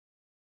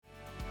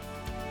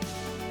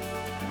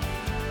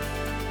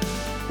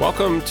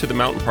Welcome to the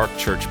Mountain Park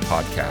Church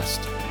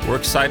podcast. We're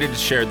excited to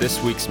share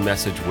this week's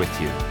message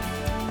with you.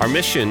 Our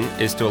mission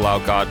is to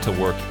allow God to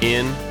work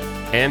in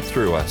and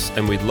through us,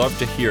 and we'd love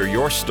to hear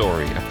your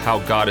story of how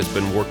God has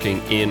been working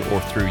in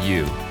or through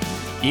you.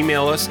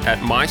 Email us at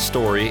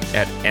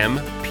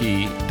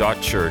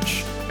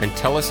mystory@mp.church and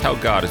tell us how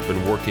God has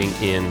been working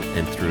in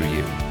and through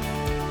you.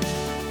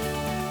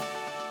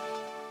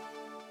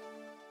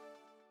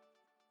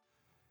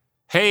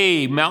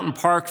 Hey, Mountain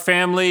Park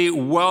family,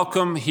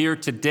 welcome here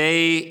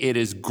today. It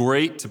is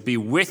great to be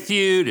with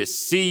you, to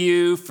see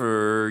you,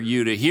 for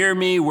you to hear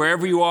me,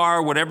 wherever you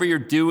are, whatever you're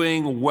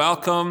doing,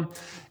 welcome.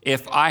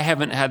 If I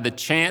haven't had the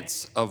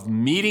chance of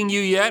meeting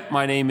you yet,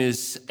 my name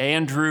is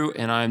Andrew,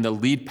 and I'm the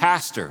lead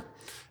pastor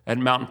at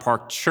Mountain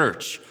Park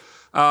Church.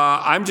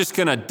 I'm just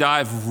going to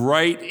dive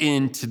right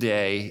in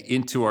today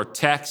into our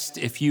text.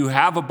 If you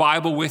have a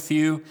Bible with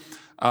you,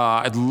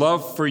 I'd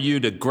love for you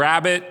to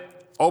grab it.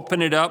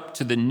 Open it up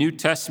to the New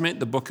Testament,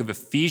 the book of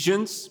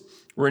Ephesians.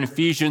 We're in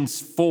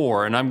Ephesians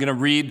 4, and I'm going to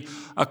read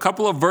a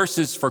couple of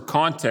verses for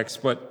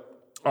context,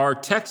 but our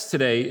text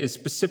today is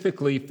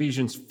specifically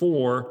Ephesians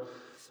 4,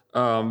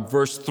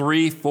 verse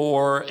 3,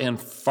 4, and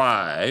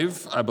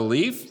 5, I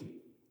believe.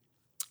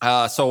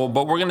 But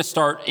we're going to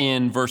start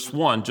in verse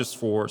 1 just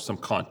for some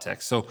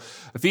context. So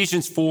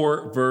Ephesians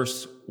 4,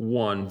 verse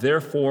 1,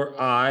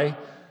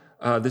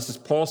 this is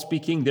Paul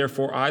speaking.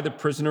 Therefore, I, the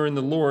prisoner in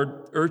the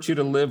Lord, urge you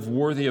to live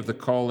worthy of the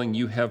calling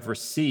you have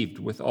received,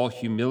 with all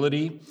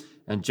humility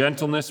and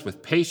gentleness,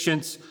 with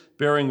patience,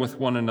 bearing with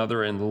one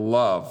another in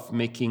love,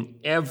 making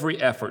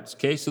every effort.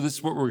 Okay, so this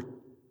is what we're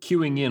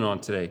queuing in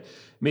on today.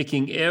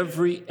 Making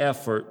every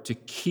effort to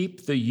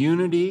keep the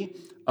unity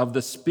of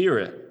the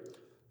Spirit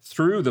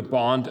through the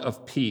bond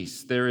of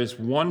peace. There is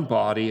one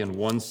body and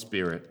one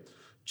Spirit,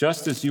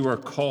 just as you are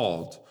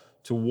called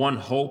to one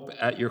hope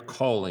at your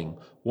calling,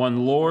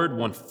 one Lord,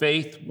 one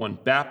faith, one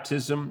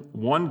baptism,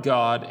 one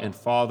God and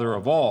Father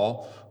of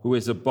all, who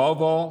is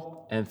above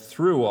all and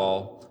through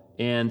all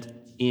and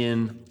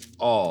in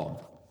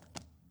all.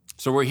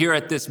 So we're here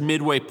at this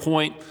midway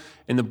point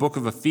in the book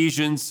of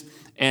Ephesians,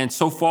 and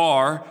so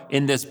far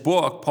in this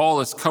book, Paul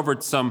has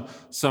covered some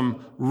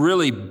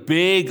really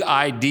big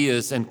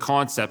ideas and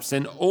concepts.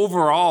 And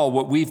overall,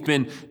 what we've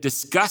been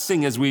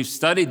discussing as we've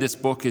studied this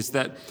book is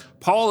that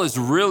Paul is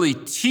really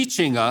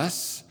teaching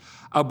us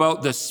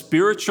about the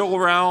spiritual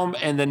realm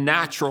and the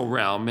natural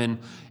realm. And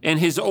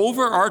his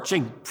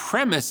overarching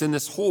premise in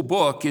this whole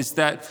book is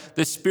that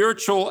the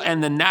spiritual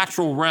and the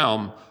natural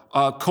realm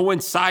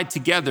coincide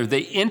together.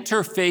 They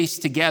interface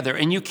together,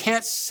 and you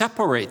can't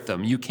separate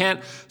them. You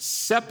can't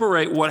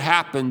separate what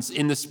happens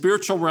in the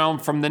spiritual realm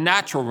from the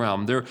natural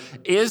realm. There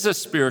is a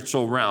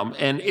spiritual realm,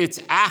 and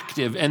it's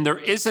active, and there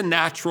is a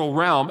natural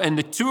realm, and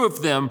the two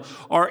of them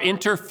are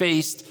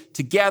interfaced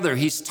together.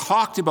 He's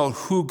talked about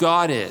who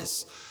God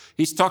is.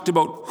 He's talked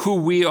about who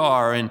we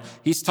are, and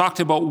he's talked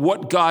about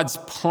what God's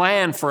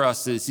plan for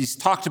us is. He's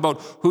talked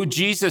about who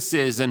Jesus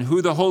is and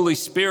who the Holy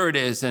Spirit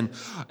is, and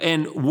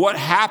what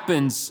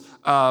happens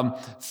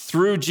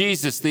through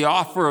Jesus, the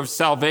offer of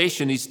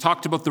salvation. He's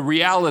talked about the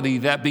reality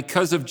that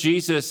because of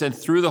Jesus and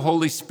through the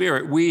Holy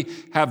Spirit, we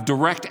have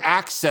direct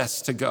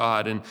access to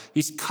God. And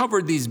he's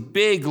covered these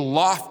big,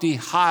 lofty,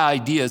 high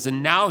ideas,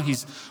 and now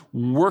he's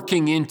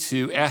working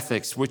into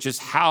ethics, which is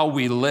how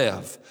we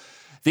live.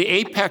 The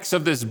apex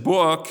of this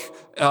book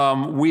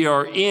we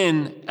are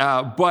in,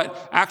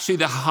 but actually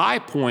the high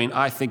point,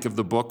 I think, of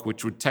the book,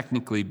 which would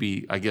technically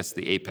be, I guess,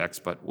 the apex,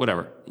 but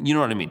whatever. You know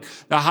what I mean?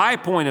 The high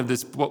point of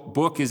this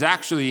book is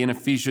actually in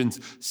Ephesians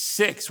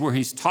 6, where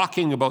he's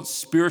talking about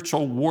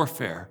spiritual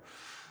warfare.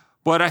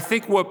 But I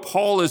think what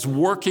Paul is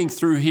working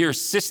through here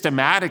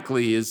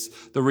systematically is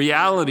the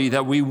reality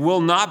that we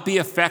will not be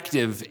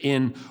effective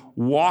in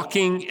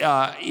walking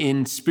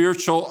in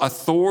spiritual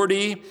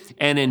authority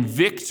and in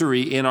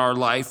victory in our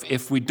life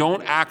if we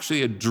don't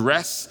actually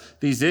address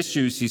these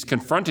issues he's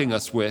confronting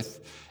us with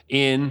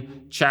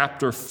in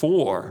chapter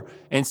 4.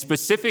 And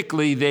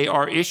specifically, they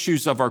are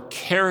issues of our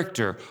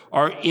character,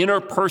 our inner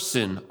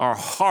person, our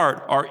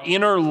heart, our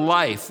inner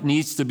life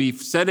needs to be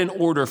set in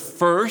order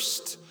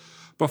first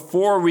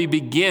before we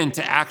begin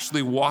to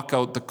actually walk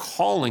out the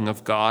calling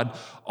of God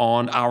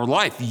on our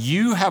life.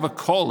 You have a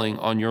calling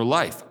on your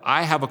life.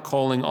 I have a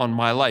calling on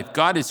my life.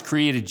 God has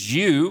created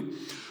you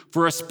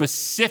for a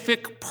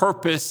specific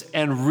purpose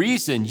and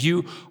reason.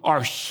 You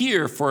are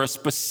here for a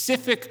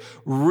specific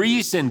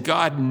reason.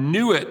 God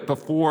knew it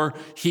before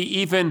he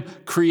even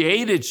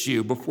created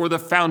you. Before the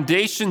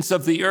foundations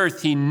of the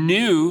earth, he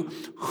knew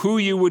who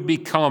you would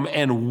become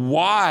and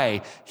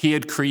why he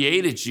had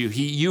created you.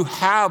 You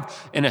have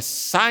an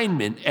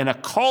assignment and a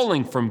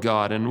calling from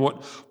God. And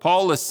what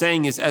Paul is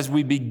saying is, as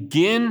we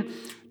begin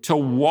to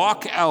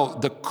walk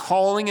out the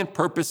calling and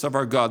purpose of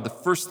our God, the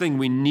first thing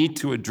we need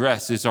to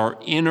address is our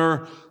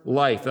inner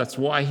life. That's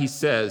why he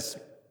says,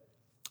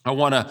 I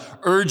want to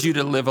urge you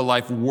to live a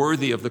life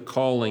worthy of the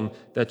calling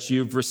that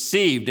you've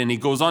received. And he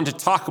goes on to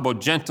talk about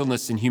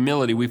gentleness and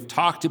humility. We've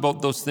talked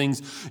about those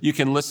things. You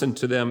can listen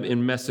to them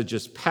in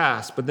messages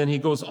past. But then he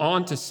goes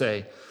on to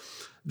say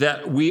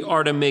that we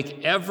are to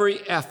make every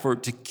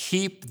effort to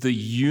keep the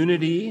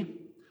unity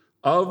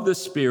of the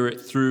Spirit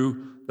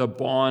through the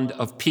bond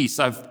of peace.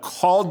 I've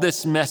called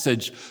this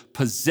message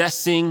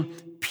Possessing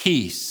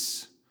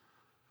Peace,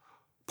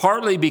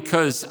 partly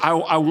because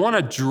I want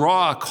to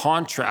draw a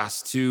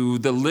contrast to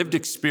the lived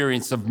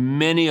experience of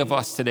many of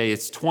us today.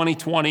 It's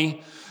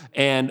 2020,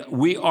 and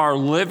we are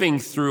living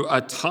through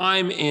a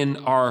time in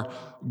our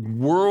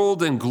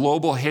world and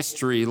global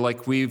history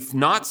like we've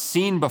not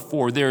seen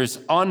before. There's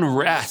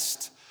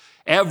unrest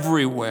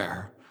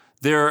everywhere.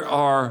 There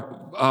are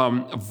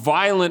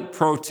violent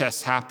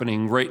protests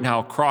happening right now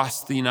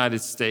across the United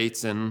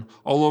States and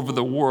all over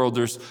the world.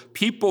 There's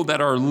people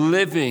that are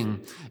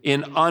living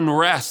in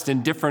unrest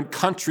in different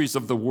countries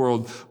of the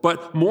world.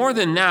 But more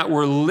than that,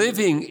 we're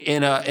living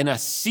in a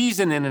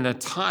season and in a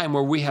time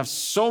where we have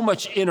so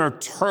much inner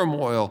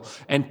turmoil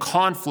and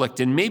conflict.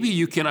 And maybe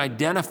you can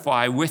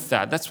identify with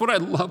that. That's what I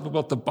love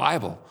about the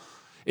Bible,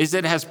 is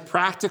it has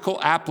practical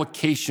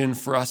application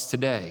for us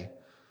today.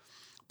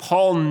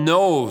 Paul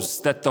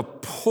knows that the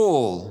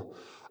pull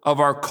of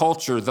our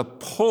culture, the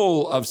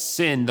pull of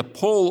sin, the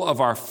pull of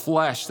our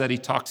flesh that he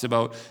talks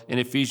about in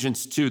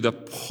Ephesians 2, the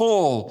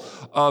pull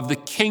of the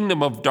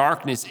kingdom of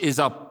darkness is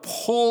a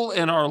pull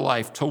in our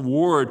life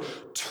toward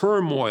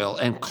turmoil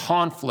and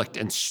conflict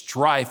and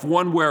strife,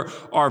 one where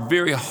our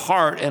very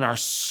heart and our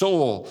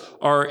soul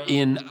are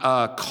in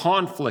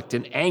conflict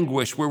and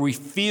anguish, where we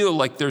feel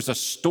like there's a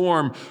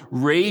storm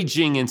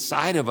raging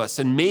inside of us.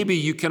 And maybe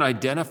you can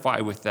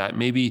identify with that.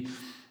 Maybe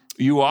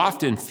you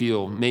often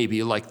feel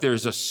maybe like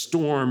there's a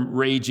storm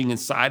raging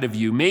inside of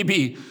you.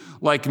 Maybe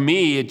like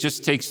me, it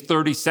just takes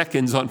 30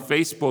 seconds on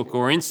Facebook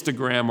or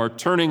Instagram or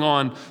turning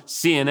on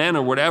CNN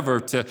or whatever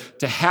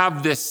to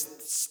have this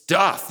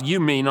stuff.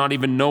 You may not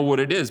even know what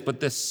it is,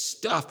 but this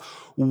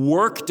stuff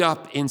worked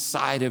up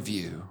inside of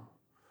you.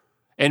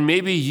 And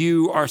maybe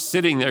you are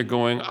sitting there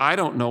going, I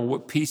don't know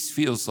what peace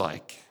feels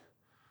like.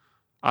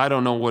 I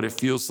don't know what it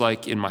feels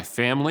like in my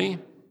family.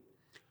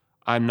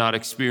 I'm not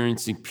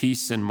experiencing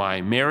peace in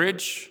my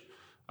marriage.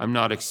 I'm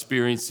not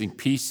experiencing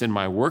peace in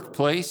my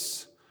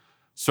workplace.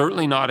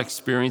 Certainly not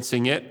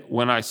experiencing it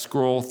when I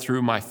scroll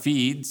through my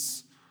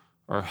feeds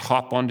or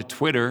hop onto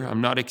Twitter. I'm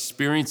not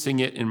experiencing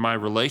it in my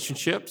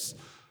relationships.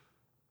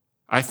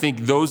 I think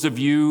those of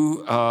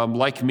you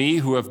like me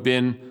who have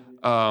been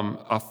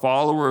a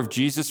follower of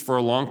Jesus for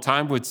a long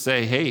time would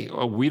say, hey,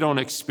 we don't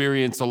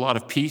experience a lot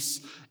of peace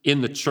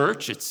in the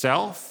church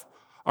itself.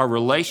 Our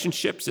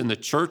relationships in the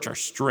church are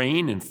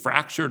strained and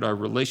fractured. Our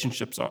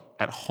relationships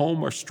at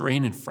home are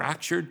strained and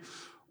fractured.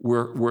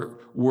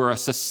 We're a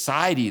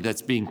society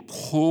that's being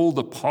pulled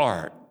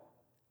apart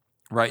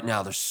right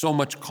now. There's so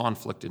much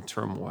conflict and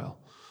turmoil.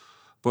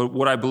 But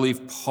what I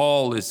believe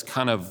Paul is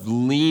kind of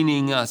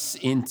leaning us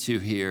into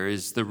here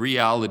is the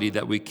reality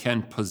that we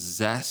can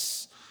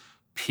possess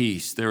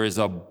peace. There is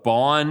a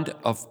bond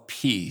of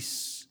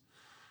peace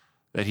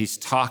that he's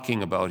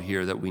talking about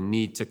here that we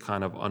need to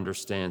kind of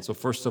understand. So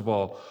first of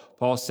all,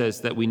 Paul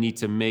says that we need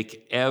to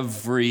make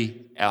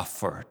every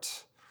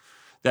effort.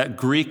 That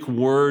Greek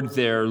word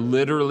there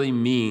literally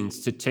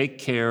means to take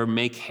care,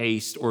 make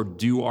haste, or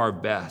do our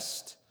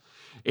best.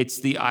 It's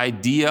the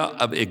idea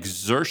of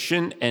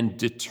exertion and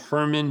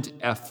determined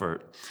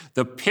effort.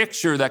 The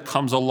picture that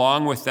comes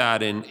along with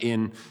that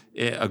in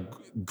a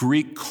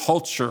Greek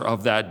culture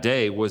of that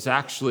day was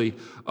actually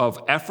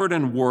of effort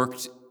and work,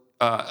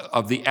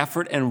 of the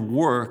effort and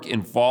work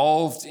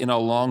involved in a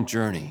long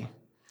journey.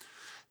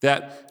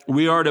 That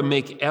we are to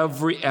make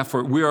every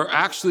effort. We are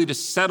actually to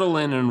settle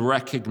in and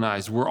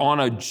recognize we're on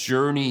a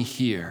journey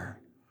here.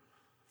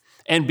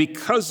 And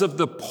because of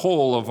the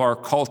pull of our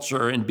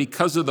culture and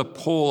because of the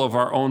pull of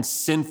our own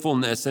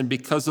sinfulness and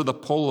because of the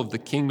pull of the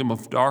kingdom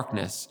of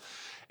darkness,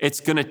 it's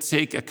going to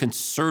take a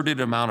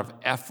concerted amount of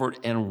effort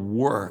and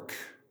work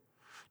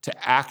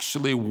to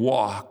actually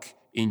walk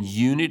in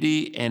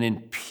unity and in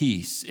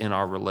peace in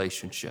our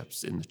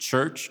relationships in the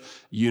church,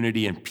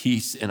 unity and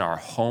peace in our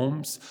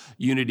homes,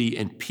 unity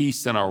and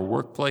peace in our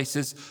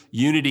workplaces,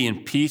 unity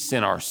and peace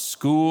in our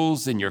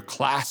schools, in your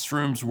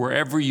classrooms,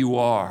 wherever you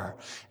are.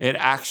 It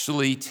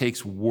actually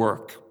takes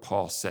work,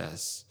 Paul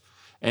says,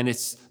 and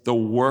it's the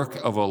work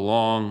of a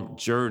long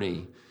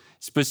journey.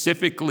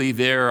 Specifically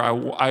there,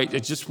 I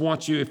just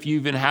want you, if you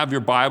even have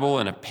your Bible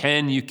and a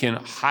pen, you can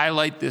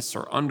highlight this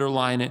or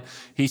underline it.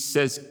 He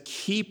says,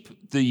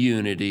 keep the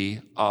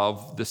unity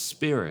of the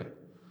Spirit.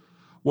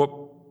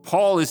 What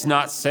Paul is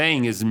not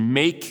saying is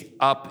make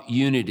up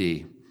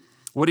unity.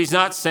 What he's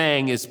not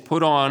saying is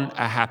put on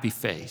a happy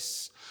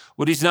face.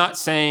 What he's not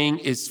saying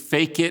is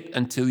fake it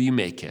until you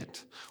make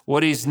it.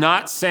 What he's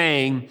not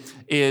saying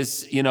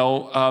is,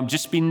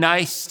 just be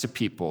nice to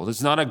people.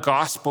 There's not a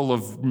gospel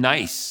of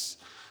nice.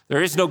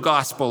 There is no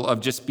gospel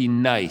of just be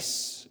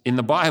nice. In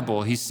the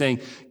Bible, he's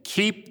saying,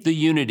 keep the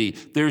unity.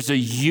 There's a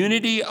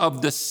unity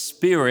of the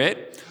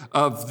Spirit,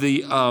 of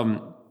the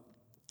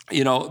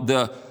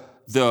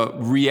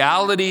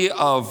reality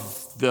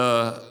of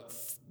the,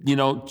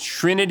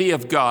 Trinity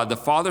of God, the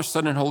Father,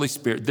 Son, and Holy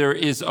Spirit. There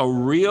is a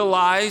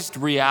realized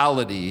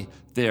reality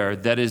there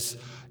that is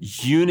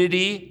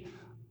unity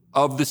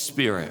of the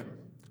Spirit.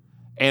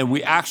 And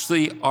we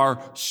actually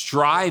are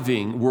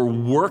striving, we're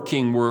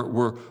working,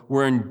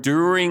 we're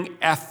enduring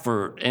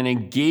effort and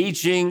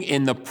engaging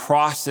in the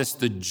process,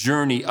 the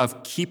journey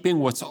of keeping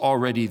what's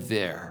already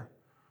there.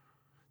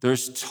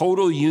 There's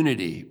total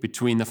unity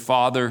between the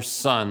Father,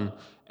 Son,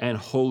 and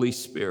Holy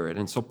Spirit.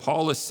 And so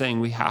Paul is saying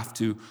we have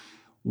to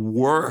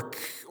work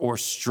or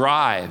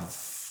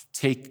strive,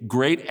 take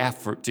great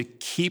effort to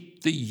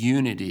keep the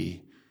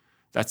unity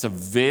that's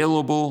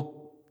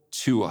available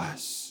to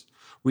us.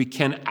 We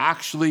can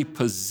actually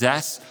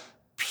possess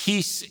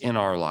peace in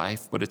our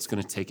life, but it's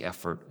going to take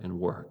effort and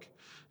work.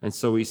 And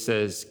so he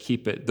says,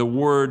 keep it. The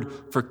word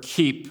for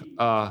keep,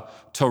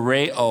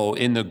 tereo,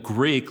 in the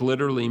Greek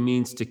literally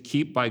means to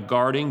keep by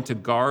guarding, to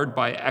guard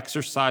by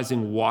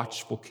exercising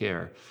watchful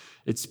care.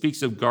 It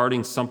speaks of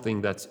guarding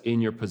something that's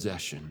in your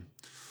possession.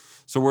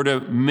 So we're to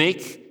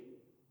make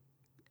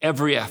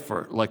every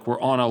effort, like we're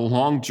on a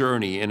long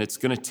journey, and it's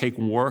going to take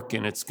work,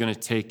 and it's going to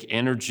take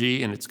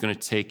energy, and it's going to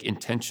take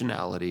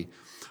intentionality.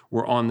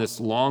 We're on this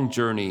long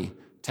journey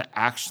to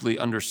actually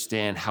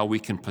understand how we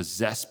can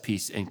possess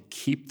peace and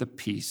keep the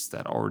peace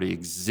that already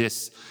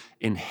exists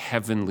in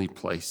heavenly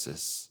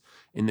places,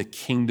 in the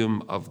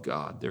kingdom of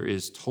God. There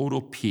is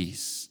total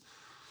peace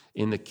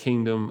in the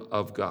kingdom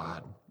of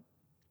God.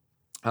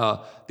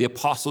 The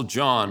Apostle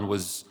John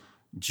was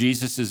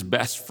Jesus'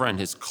 best friend,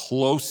 his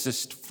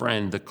closest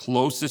friend, the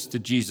closest to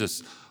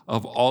Jesus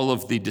of all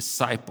of the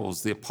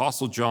disciples. The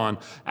Apostle John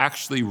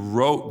actually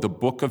wrote the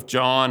book of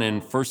John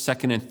and 1st,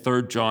 2nd, and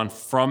 3rd John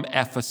from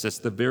Ephesus,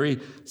 the very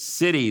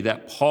city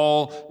that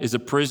Paul is a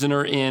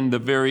prisoner in, the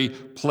very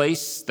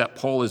place that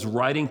Paul is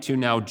writing to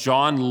now.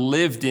 John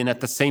lived in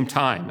at the same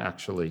time,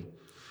 actually.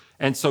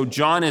 And so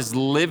John is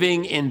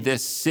living in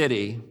this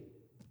city,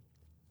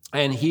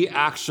 and he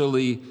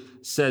actually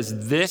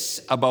says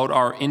this about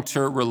our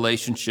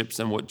interrelationships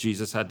and what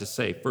Jesus had to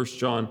say. 1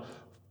 John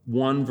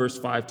 1, verse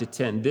 5 to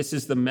 10. This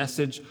is the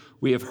message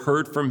we have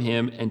heard from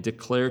him and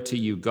declare to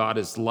you. God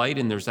is light,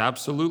 and there's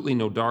absolutely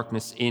no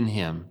darkness in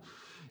him.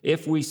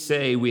 If we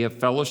say we have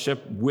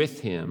fellowship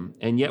with him,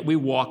 and yet we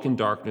walk in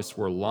darkness,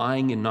 we're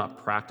lying and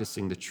not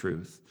practicing the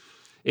truth.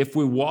 If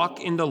we walk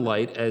in the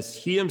light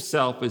as he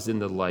himself is in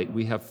the light,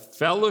 we have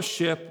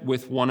fellowship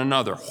with one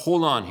another.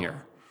 Hold on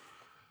here.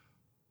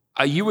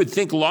 You would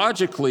think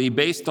logically,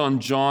 based on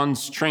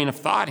John's train of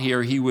thought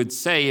here, he would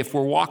say, if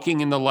we're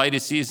walking in the light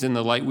as he is in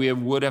the light, we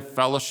would have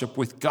fellowship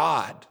with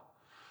God.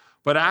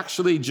 But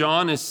actually,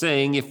 John is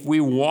saying, if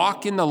we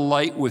walk in the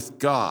light with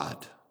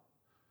God,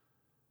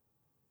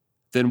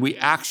 then we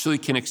actually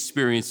can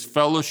experience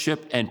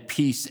fellowship and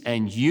peace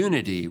and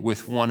unity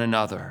with one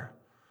another.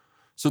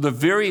 So the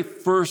very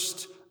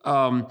first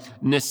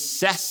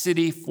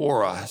necessity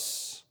for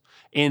us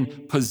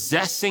in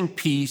possessing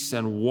peace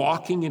and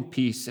walking in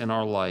peace in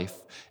our life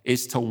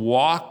is to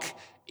walk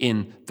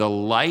in the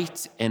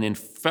light and in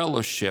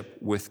fellowship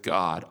with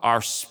God.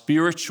 Our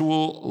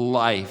spiritual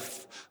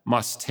life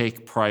must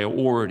take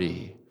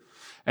priority.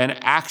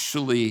 And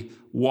actually,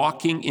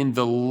 walking in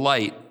the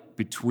light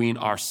between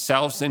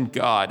ourselves and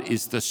God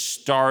is the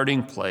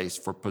starting place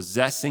for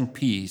possessing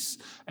peace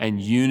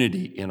and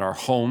unity in our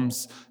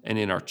homes and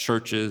in our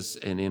churches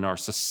and in our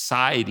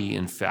society.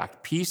 In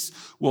fact, peace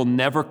will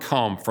never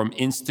come from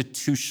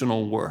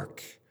institutional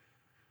work.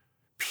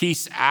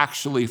 Peace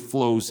actually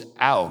flows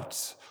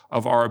out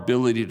of our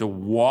ability to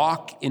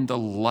walk in the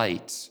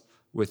light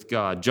with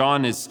God.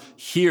 John is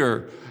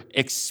here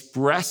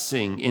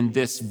expressing in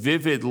this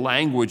vivid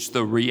language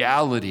the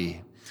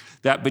reality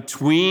that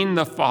between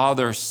the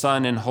Father,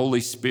 Son, and Holy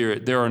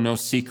Spirit, there are no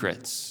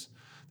secrets.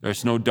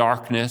 There's no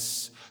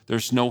darkness.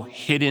 There's no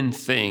hidden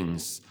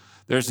things.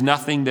 There's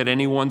nothing that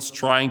anyone's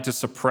trying to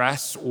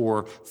suppress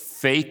or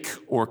fake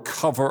or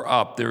cover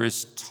up. There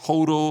is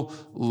total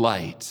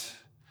light.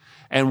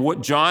 And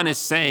what John is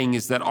saying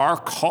is that our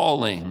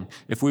calling,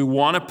 if we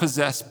want to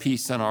possess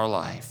peace in our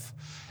life,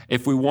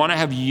 if we want to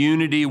have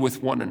unity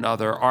with one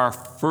another, our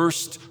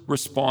first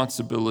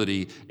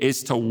responsibility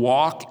is to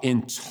walk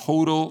in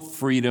total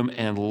freedom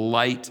and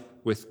light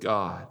with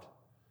God.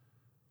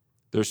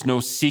 There's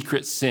no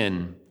secret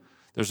sin.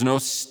 There's no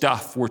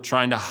stuff we're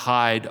trying to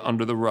hide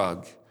under the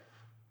rug.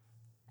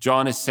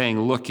 John is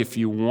saying, look, if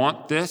you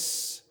want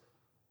this,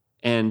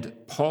 and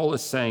Paul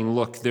is saying,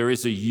 look, there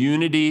is a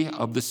unity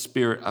of the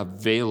Spirit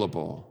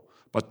available,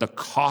 but the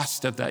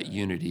cost of that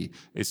unity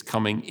is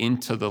coming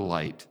into the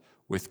light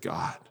with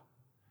God.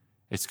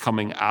 It's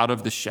coming out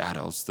of the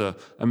shadows. The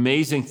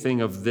amazing thing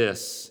of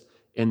this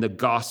in the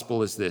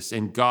gospel is this.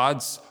 In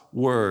God's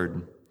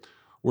word,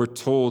 we're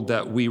told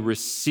that we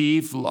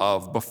receive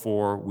love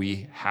before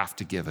we have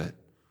to give it.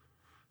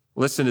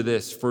 Listen to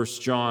this, 1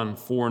 John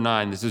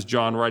 4:9. This is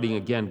John writing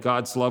again.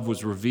 God's love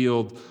was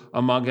revealed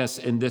among us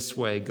in this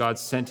way. God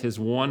sent his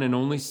one and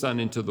only Son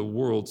into the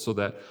world so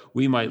that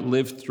we might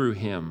live through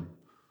him.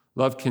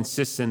 Love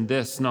consists in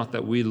this, not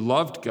that we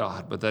loved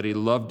God, but that he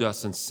loved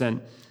us and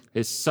sent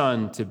his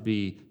Son to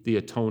be the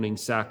atoning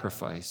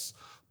sacrifice.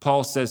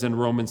 Paul says in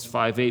Romans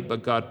 5:8,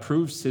 but God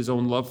proves his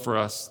own love for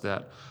us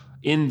that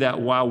in that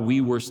while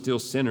we were still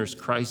sinners,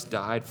 Christ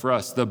died for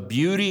us. The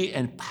beauty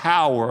and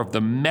power of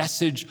the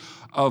message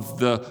of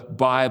the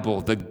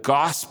Bible, the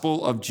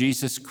gospel of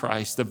Jesus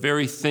Christ, the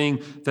very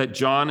thing that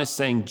John is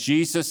saying,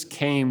 Jesus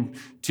came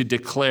to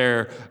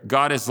declare,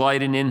 God is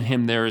light and in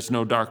him there is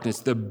no darkness.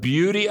 The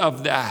beauty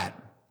of that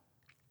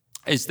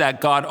is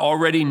that God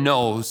already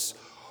knows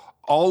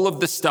all of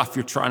the stuff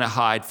you're trying to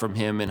hide from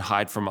him and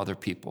hide from other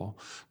people.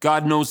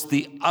 God knows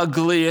the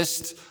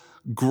ugliest,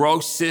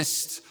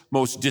 grossest,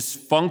 most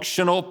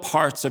dysfunctional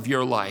parts of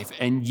your life.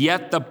 And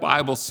yet the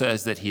Bible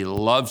says that he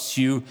loves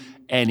you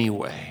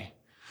anyway.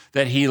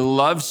 That he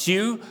loves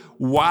you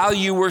while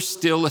you were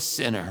still a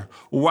sinner,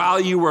 while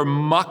you were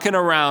mucking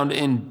around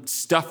in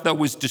stuff that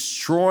was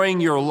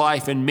destroying your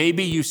life. And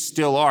maybe you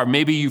still are.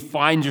 Maybe you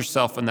find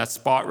yourself in that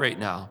spot right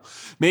now.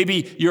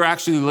 Maybe you're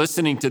actually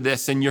listening to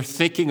this and you're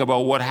thinking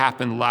about what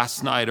happened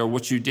last night or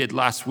what you did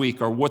last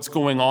week or what's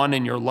going on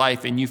in your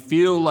life. And you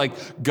feel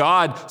like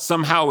God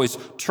somehow is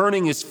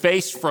turning his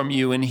face from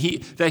you and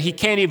that he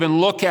can't even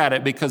look at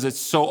it because it's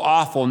so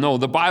awful. No,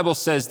 the Bible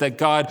says that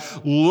God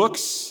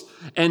looks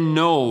and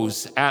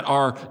knows at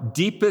our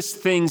deepest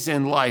things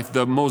in life,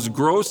 the most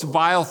gross,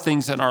 vile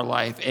things in our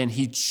life, and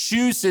he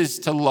chooses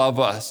to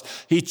love us.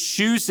 He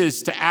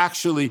chooses to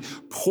actually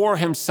pour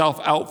himself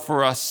out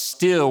for us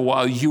still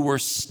while you were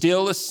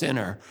still a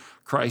sinner.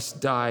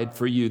 Christ died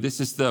for you. This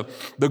is the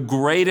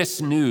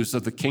greatest news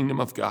of the kingdom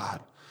of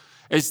God,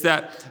 is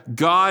that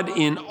God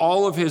in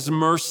all of his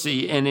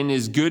mercy and in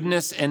his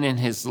goodness and in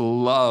his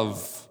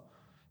love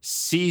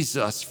sees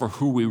us for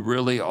who we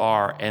really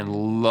are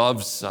and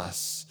loves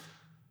us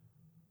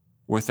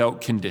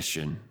without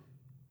condition.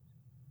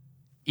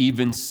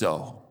 Even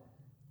so,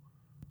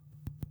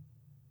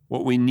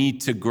 what we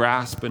need to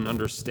grasp and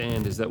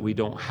understand is that we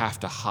don't have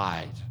to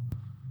hide.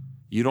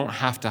 You don't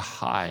have to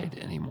hide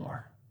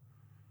anymore.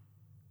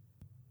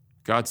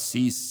 God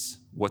sees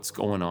what's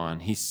going on.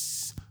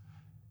 He's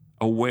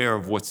aware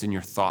of what's in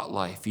your thought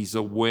life. He's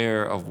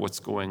aware of what's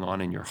going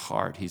on in your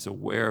heart. He's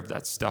aware of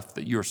that stuff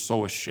that you're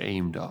so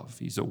ashamed of.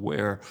 He's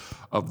aware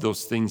of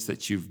those things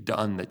that you've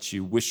done that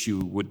you wish you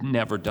would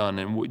never done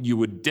and what you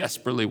would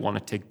desperately want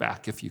to take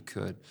back if you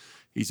could.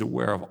 He's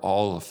aware of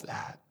all of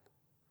that.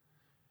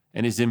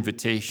 And his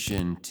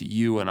invitation to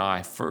you and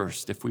I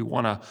first, if we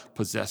want to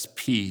possess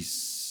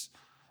peace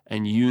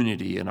and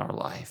unity in our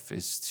life,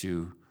 is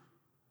to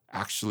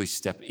actually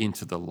step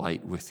into the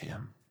light with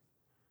him.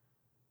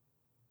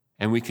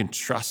 And we can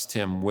trust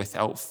him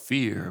without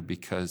fear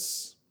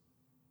because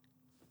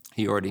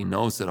he already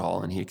knows it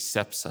all and he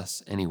accepts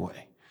us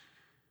anyway.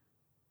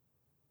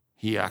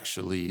 He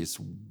actually is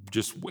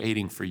just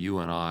waiting for you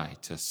and I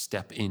to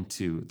step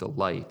into the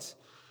light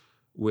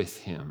with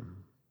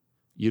him.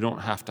 You don't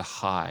have to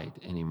hide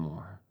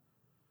anymore.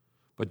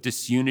 But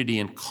disunity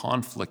and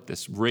conflict,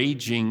 this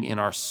raging in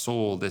our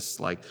soul, this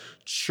like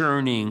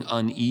churning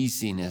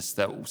uneasiness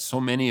that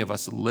so many of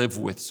us live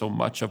with so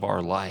much of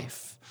our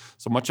life.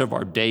 So much of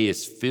our day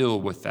is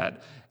filled with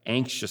that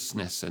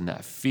anxiousness and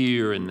that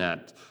fear and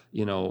that,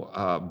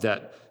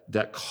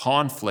 that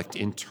conflict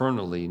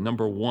internally.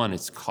 Number one,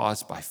 it's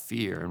caused by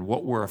fear. And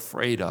what we're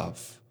afraid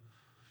of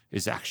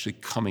is actually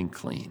coming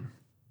clean.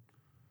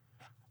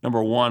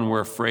 Number one,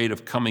 we're afraid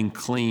of coming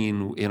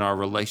clean in our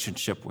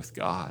relationship with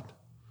God.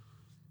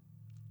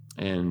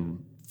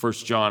 And 1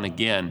 John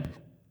again,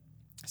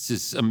 this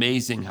is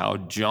amazing how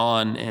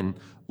John and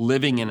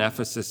living in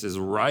Ephesus is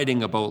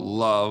writing about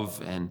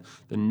love and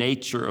the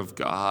nature of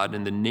God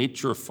and the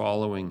nature of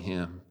following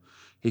him.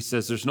 He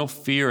says there's no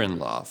fear in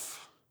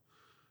love.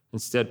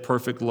 Instead,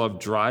 perfect love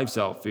drives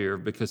out fear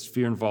because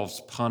fear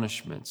involves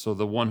punishment. So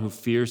the one who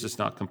fears is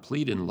not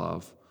complete in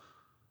love.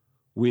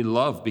 We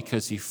love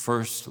because he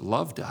first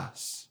loved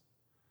us.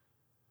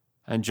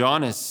 And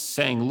John is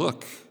saying,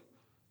 look,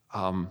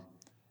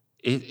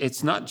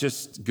 it's not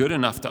just good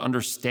enough to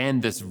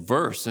understand this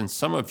verse. And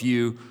some of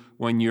you,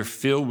 when you're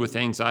filled with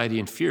anxiety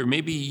and fear,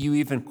 maybe you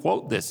even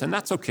quote this, and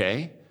that's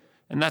okay,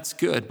 and that's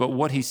good. But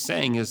what he's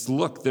saying is,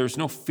 look, there's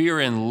no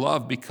fear in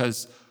love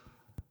because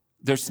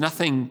there's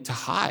nothing to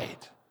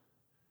hide.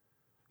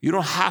 You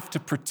don't have to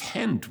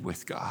pretend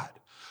with God.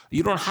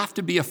 You don't have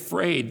to be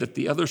afraid that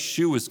the other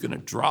shoe is going to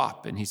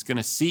drop and he's going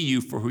to see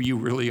you for who you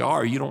really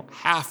are. You don't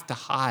have to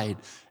hide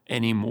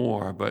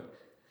anymore. But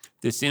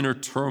this inner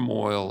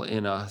turmoil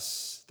in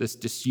us, this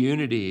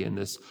disunity and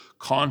this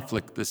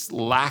conflict, this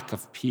lack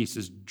of peace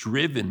is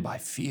driven by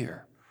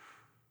fear.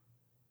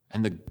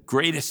 And the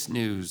greatest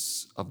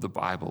news of the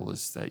Bible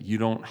is that you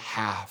don't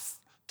have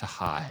to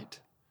hide.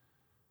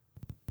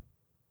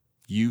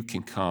 You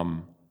can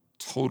come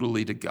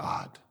totally to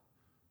God.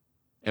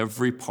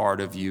 Every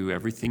part of you,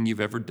 everything you've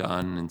ever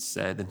done and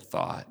said and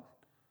thought,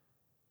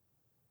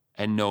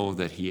 and know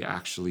that he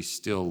actually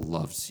still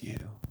loves you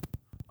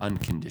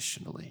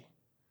unconditionally.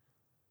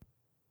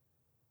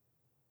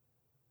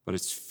 But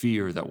it's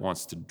fear that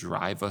wants to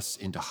drive us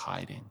into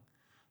hiding,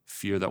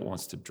 fear that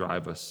wants to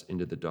drive us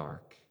into the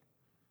dark.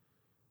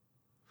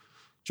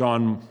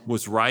 John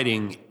was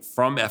writing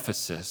from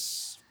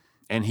Ephesus,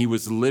 And he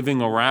was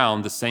living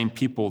around the same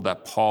people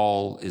that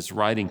Paul is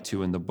writing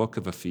to in the book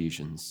of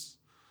Ephesians.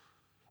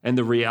 And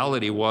the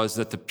reality was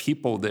that the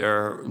people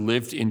there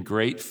lived in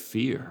great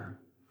fear.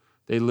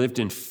 They lived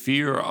in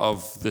fear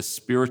of the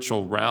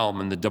spiritual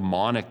realm and the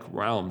demonic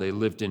realm. They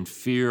lived in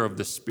fear of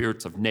the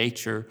spirits of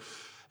nature.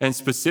 And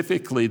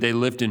specifically, they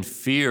lived in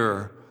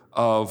fear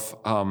of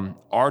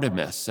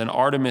Artemis. And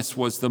Artemis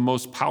was the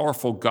most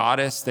powerful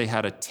goddess. They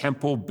had a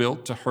temple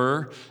built to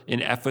her in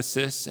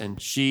Ephesus,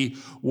 and she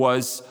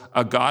was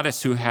a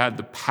goddess who had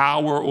the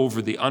power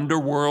over the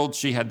underworld.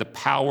 She had the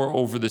power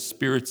over the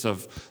spirits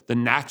of the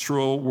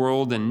natural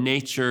world and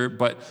nature,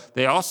 but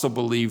they also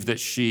believed that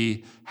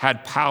she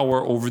had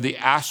power over the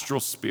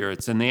astral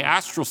spirits. And the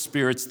astral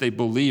spirits, they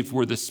believed,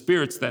 were the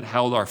spirits that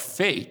held our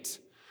fate.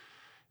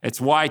 It's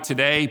why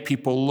today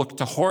people look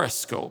to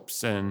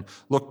horoscopes and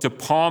look to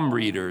palm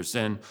readers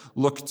and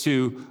look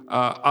to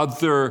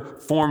other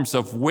forms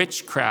of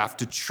witchcraft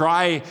to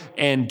try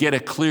and get a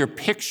clear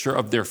picture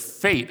of their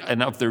fate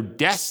and of their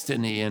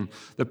destiny. And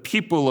the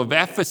people of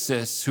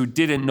Ephesus who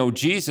didn't know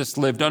Jesus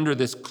lived under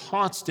this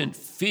constant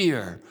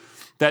fear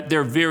that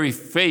their very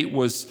fate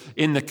was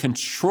in the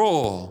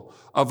control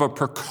of a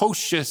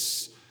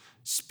precocious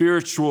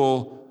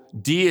spiritual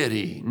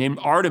deity named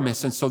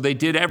Artemis. And so they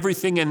did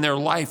everything in their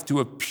life to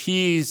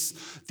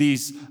appease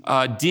these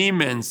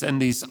demons and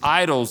these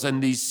idols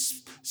and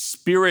these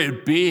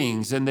spirit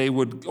beings. And they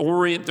would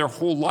orient their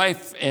whole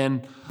life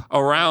and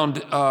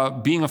around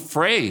being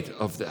afraid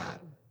of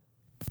that.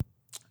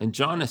 And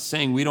John is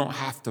saying we don't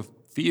have to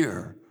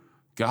fear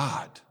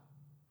God.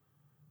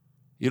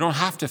 You don't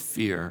have to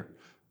fear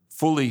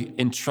fully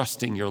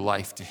entrusting your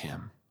life to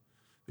him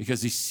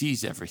because he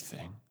sees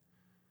everything.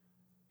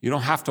 You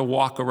don't have to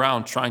walk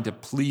around trying to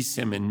please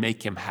him and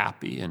make him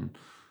happy and,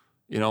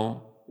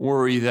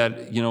 worry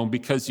that,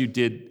 because you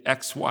did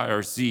X, Y,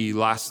 or Z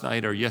last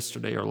night or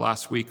yesterday or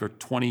last week or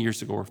 20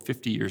 years ago or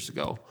 50 years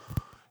ago.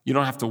 You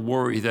don't have to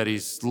worry that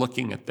he's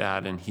looking at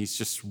that and he's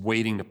just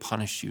waiting to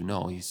punish you.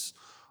 No, he's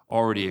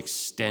already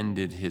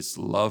extended his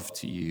love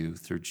to you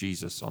through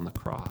Jesus on the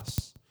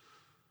cross.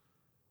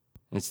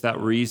 It's that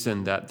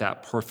reason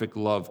that perfect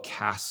love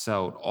casts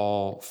out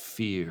all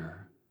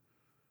fear.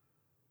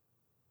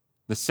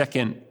 The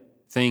second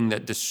thing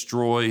that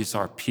destroys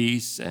our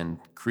peace and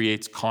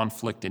creates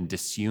conflict and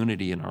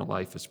disunity in our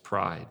life is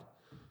pride.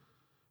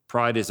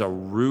 Pride is a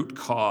root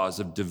cause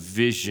of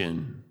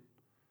division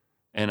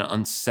and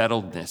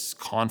unsettledness,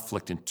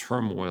 conflict and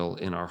turmoil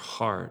in our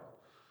heart.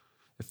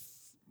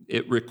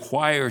 It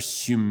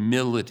requires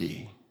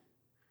humility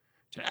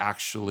to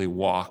actually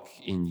walk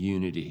in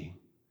unity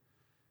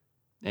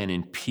and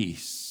in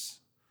peace.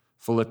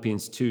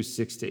 Philippians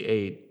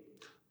 2:6-8.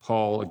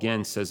 Paul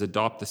again says,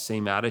 adopt the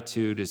same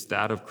attitude as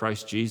that of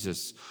Christ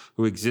Jesus,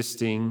 who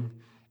existing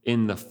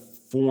in the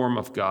form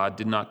of God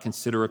did not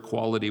consider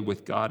equality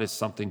with God as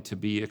something to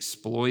be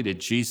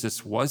exploited.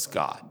 Jesus was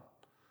God.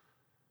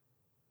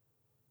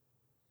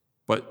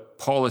 But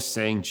Paul is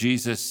saying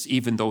Jesus,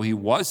 even though he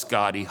was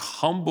God, he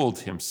humbled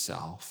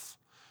himself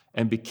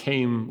and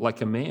became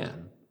like a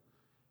man,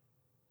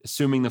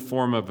 assuming the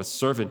form of a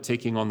servant,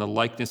 taking on the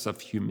likeness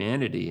of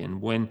humanity.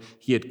 And when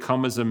he had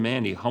come as a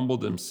man, he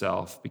humbled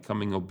himself,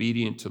 becoming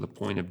obedient to the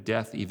point of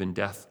death, even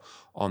death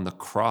on the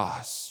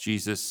cross.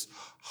 Jesus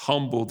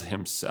humbled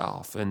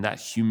himself, and that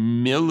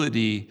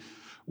humility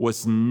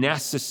was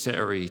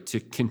necessary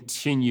to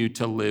continue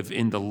to live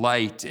in the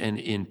light and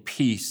in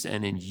peace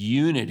and in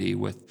unity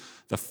with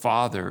the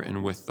Father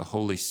and with the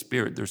Holy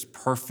Spirit. There's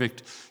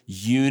perfect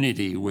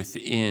unity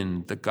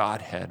within the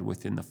Godhead,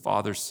 within the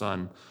Father,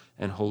 Son,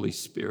 and Holy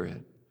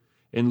Spirit.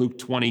 In Luke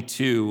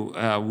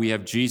 22, we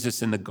have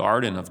Jesus in the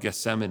Garden of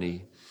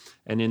Gethsemane.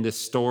 And in this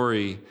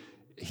story,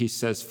 he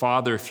says,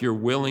 Father, if you're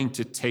willing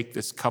to take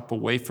this cup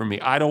away from me,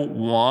 I don't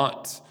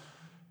want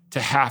to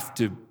have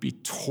to be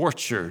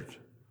tortured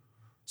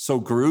so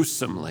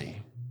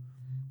gruesomely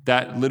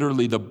that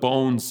literally the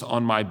bones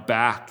on my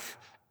back,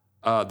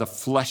 the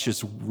flesh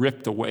is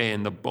ripped away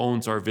and the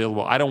bones are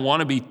available. I don't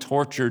want to be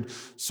tortured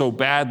so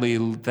badly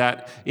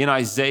that in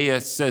Isaiah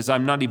it says,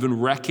 I'm not even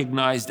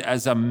recognized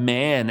as a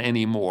man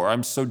anymore.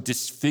 I'm so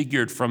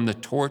disfigured from the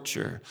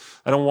torture.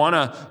 I don't want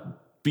to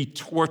be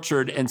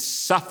tortured and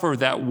suffer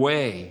that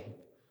way.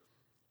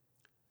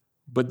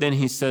 But then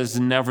he says,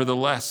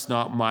 nevertheless,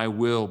 not my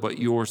will, but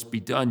yours be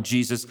done.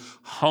 Jesus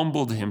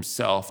humbled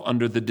himself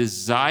under the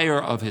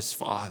desire of his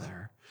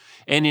Father.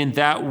 And in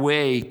that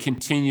way,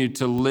 continued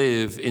to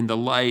live in the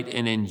light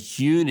and in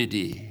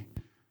unity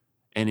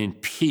and in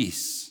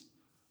peace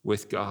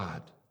with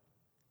God.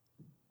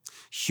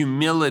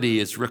 Humility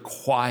is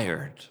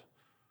required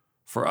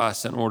for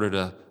us in order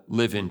to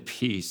live in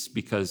peace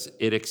because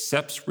it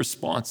accepts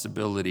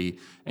responsibility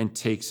and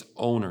takes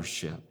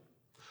ownership.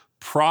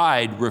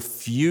 Pride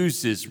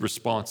refuses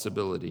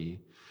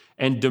responsibility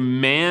and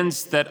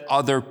demands that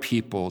other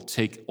people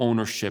take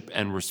ownership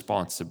and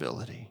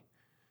responsibility.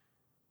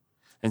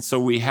 And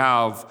so we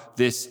have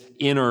this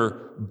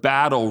inner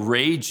battle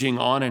raging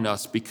on in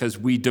us because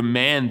we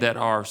demand that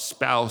our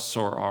spouse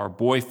or our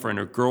boyfriend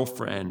or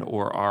girlfriend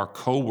or our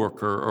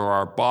coworker or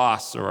our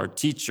boss or our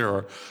teacher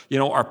or,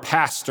 our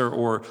pastor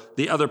or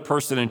the other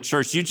person in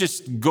church, you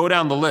just go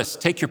down the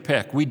list, take your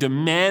pick. We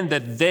demand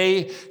that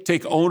they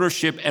take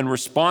ownership and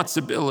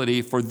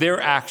responsibility for their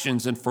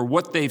actions and for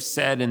what they've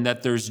said, and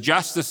that there's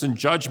justice and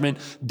judgment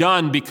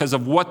done because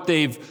of what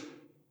they've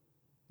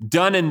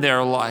done in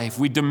their life.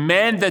 We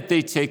demand that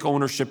they take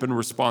ownership and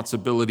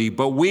responsibility,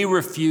 but we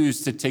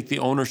refuse to take the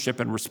ownership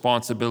and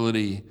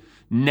responsibility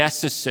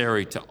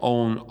necessary to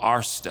own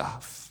our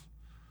stuff.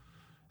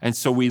 And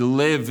so we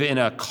live in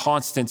a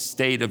constant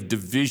state of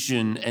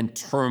division and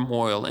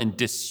turmoil and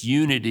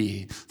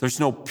disunity. There's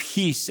no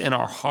peace in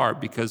our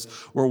heart because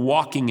we're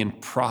walking in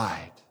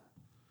pride.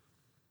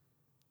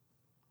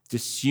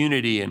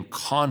 Disunity and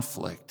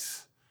conflict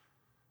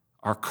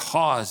are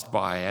caused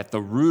by, at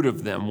the root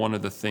of them, one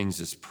of the things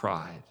is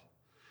pride.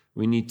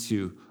 We need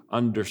to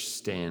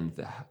understand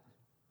that.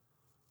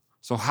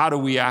 So how do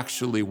we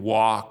actually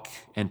walk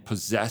and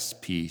possess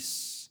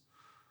peace,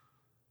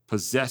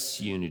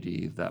 possess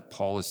unity that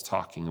Paul is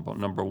talking about?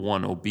 Number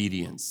one,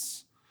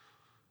 obedience.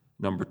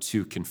 Number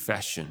two,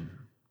 confession.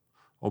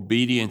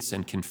 Obedience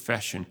and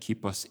confession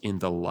keep us in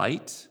the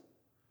light.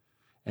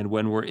 And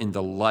when we're in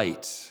the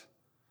light,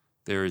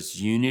 there is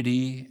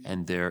unity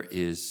and there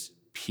is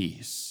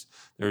peace.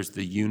 There's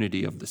the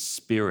unity of the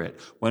Spirit.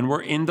 When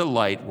we're in the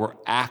light, we're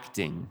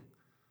acting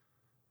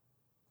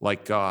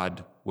like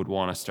God would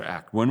want us to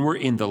act. When we're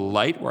in the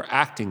light, we're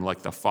acting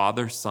like the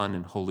Father, Son,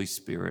 and Holy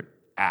Spirit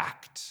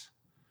act.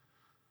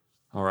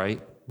 All right?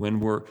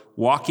 When we're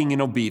walking in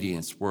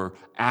obedience, we're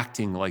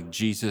acting like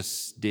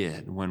Jesus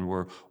did. When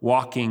we're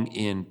walking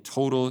in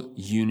total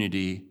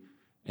unity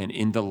and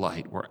in the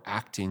light, we're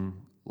acting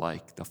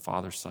like the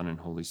Father, Son, and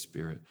Holy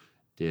Spirit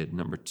did.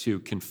 Number two,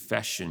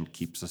 confession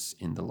keeps us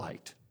in the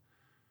light.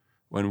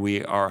 When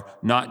we are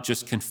not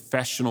just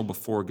confessional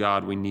before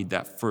God, we need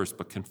that first,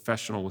 but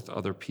confessional with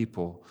other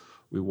people,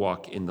 we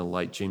walk in the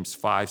light. James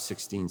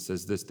 5:16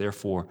 says this,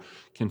 therefore,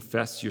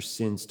 confess your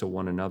sins to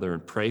one another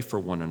and pray for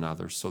one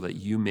another so that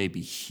you may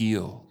be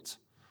healed.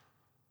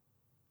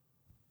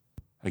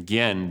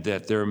 Again,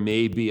 that there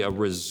may be a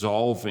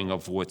resolving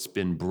of what's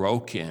been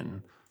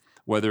broken,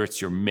 whether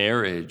it's your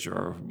marriage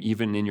or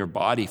even in your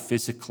body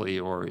physically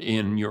or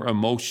in your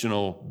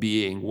emotional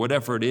being,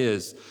 whatever it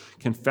is,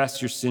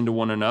 confess your sin to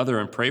one another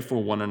and pray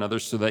for one another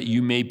so that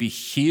you may be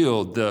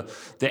healed.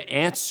 The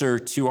answer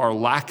to our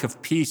lack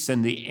of peace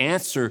and the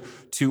answer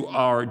to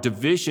our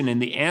division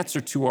and the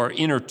answer to our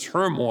inner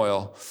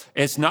turmoil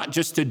is not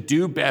just to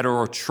do better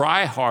or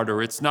try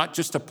harder. It's not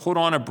just to put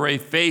on a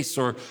brave face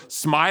or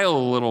smile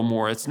a little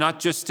more. It's not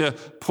just to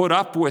put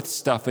up with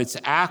stuff. It's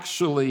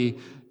actually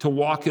to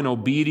walk in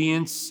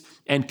obedience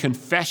and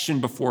confession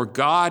before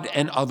God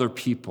and other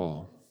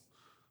people.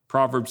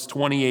 Proverbs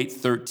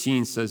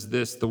 28:13 says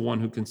this, the one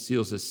who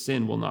conceals his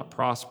sin will not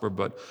prosper,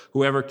 but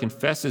whoever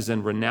confesses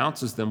and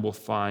renounces them will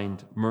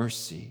find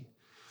mercy.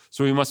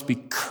 So we must be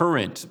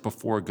current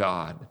before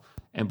God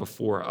and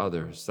before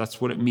others.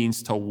 That's what it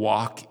means to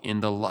walk in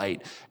the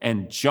light.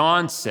 And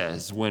John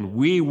says when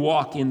we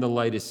walk in the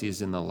light as he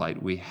is in the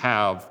light, we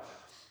have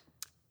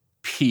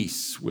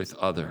peace with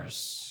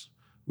others.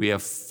 We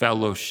have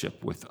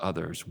fellowship with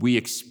others. We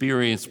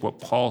experience what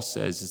Paul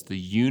says is the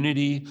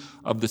unity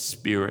of the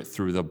Spirit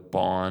through the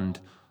bond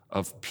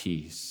of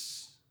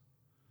peace.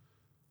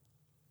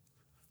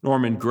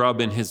 Norman Grubb,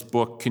 in his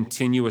book,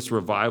 Continuous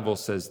Revival,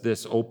 says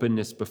this,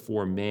 openness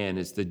before man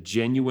is the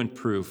genuine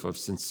proof of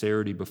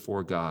sincerity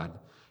before God,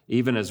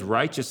 even as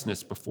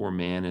righteousness before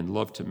man and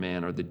love to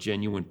man are the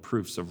genuine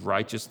proofs of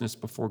righteousness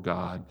before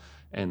God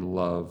and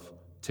love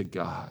to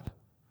God.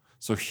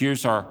 So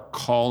here's our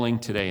calling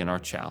today and our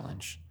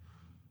challenge.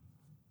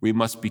 We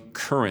must be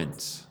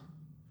current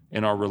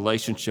in our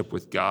relationship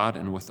with God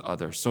and with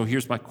others. So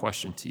here's my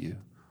question to you.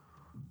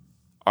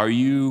 Are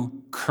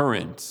you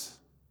current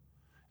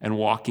and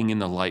walking in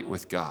the light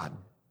with God?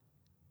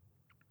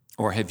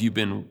 Or have you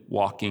been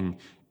walking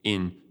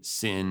in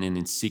sin and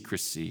in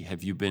secrecy?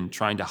 Have you been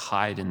trying to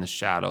hide in the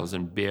shadows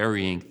and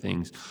burying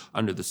things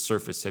under the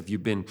surface? Have you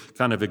been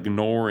kind of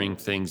ignoring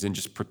things and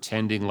just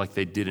pretending like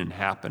they didn't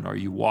happen? Are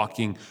you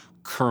walking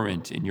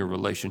current in your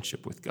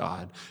relationship with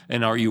God?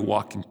 And are you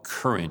walking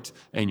current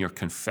in your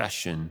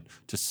confession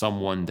to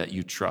someone that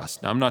you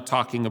trust? Now, I'm not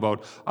talking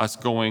about us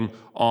going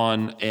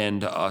on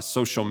and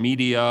social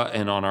media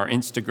and on our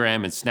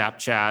Instagram and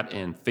Snapchat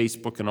and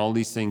Facebook and all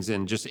these things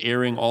and just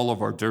airing all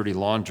of our dirty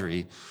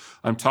laundry.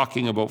 I'm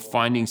talking about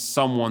finding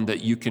someone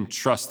that you can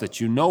trust, that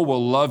you know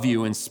will love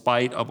you in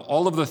spite of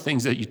all of the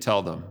things that you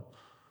tell them,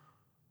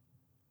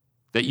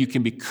 that you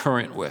can be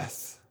current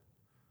with.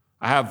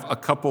 I have a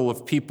couple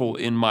of people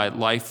in my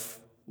life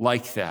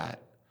like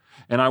that.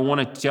 And I want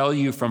to tell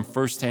you from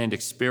firsthand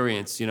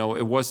experience,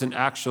 it wasn't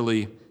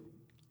actually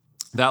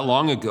that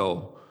long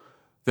ago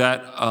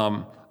that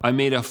I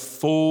made a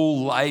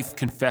full life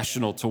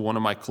confessional to one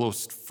of my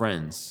close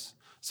friends,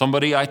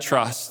 somebody I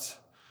trust.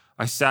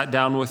 I sat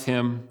down with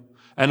him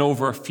And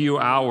over a few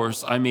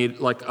hours, I made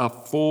like a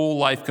full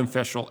life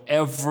confessional.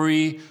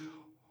 Every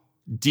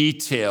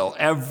detail,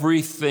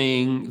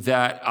 everything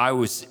that I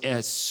was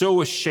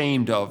so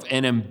ashamed of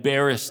and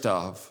embarrassed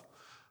of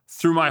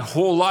through my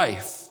whole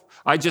life,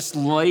 I just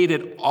laid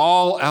it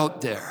all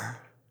out there.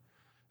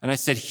 And I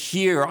said,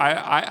 here,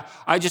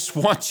 I just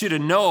want you to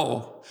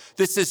know,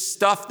 this is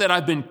stuff that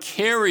I've been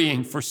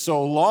carrying for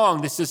so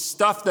long. This is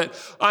stuff that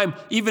I'm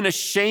even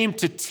ashamed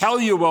to tell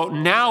you about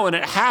now, and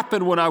it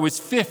happened when I was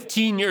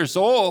 15 years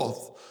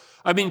old.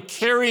 I've been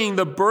carrying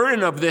the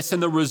burden of this,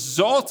 and the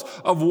result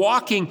of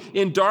walking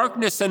in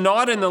darkness and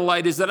not in the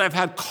light is that I've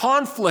had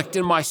conflict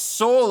in my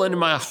soul and in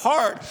my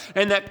heart,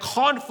 and that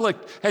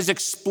conflict has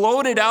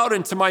exploded out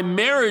into my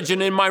marriage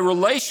and in my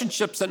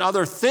relationships and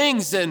other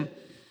things. And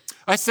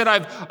I said,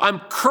 I'm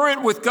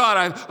current with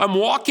God. I'm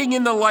walking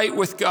in the light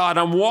with God.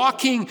 I'm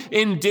walking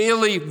in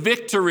daily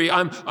victory.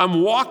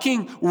 I'm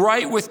walking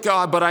right with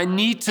God, but I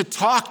need to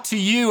talk to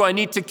you. I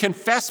need to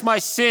confess my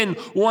sin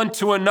one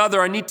to another.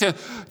 I need to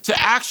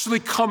actually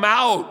come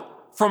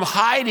out from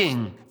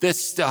hiding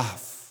this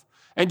stuff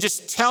and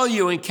just tell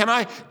you. And can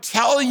I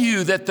tell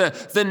you that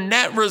the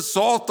net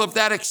result of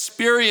that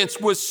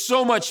experience was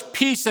so much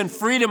peace and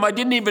freedom, I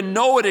didn't even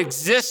know it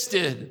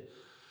existed.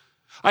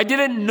 I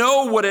didn't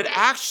know what it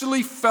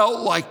actually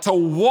felt like to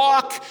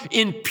walk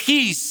in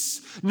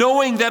peace,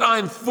 knowing that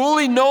I'm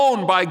fully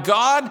known by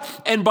God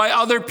and by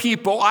other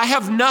people. I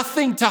have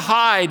nothing to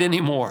hide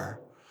anymore.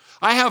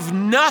 I have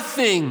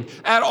nothing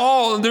at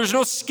all, and there's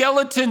no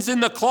skeletons in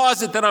the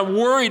closet that I'm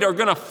worried are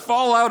going to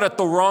fall out at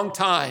the wrong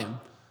time.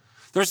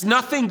 There's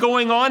nothing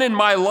going on in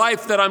my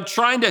life that I'm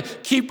trying to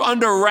keep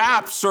under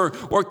wraps or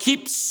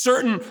keep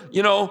certain,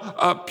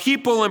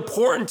 people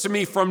important to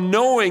me from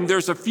knowing.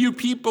 There's a few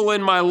people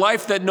in my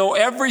life that know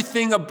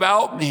everything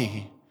about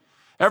me,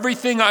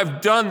 everything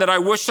I've done that I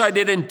wish I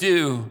didn't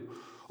do.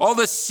 All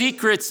the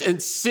secrets and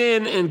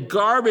sin and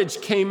garbage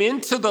came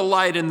into the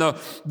light, and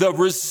the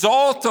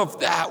result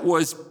of that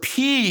was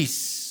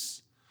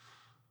peace,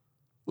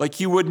 like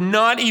you would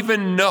not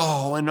even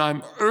know. And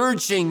I'm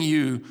urging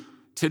you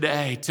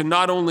today to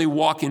not only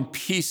walk in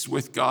peace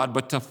with God,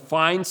 but to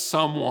find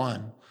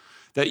someone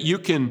that you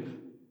can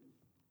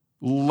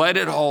let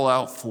it all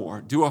out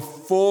for. Do a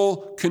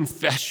full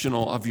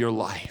confessional of your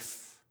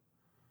life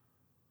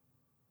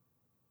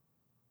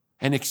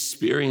and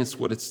experience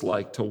what it's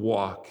like to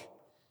walk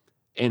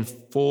in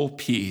full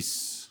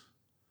peace,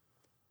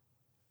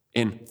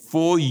 in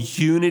full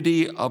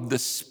unity of the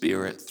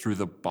Spirit through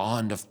the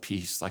bond of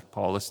peace, like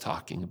Paul is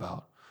talking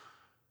about.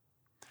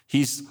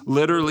 He's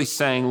literally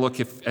saying, look,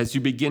 as you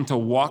begin to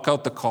walk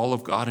out the call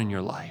of God in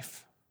your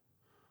life,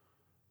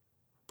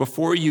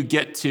 before you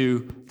get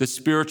to the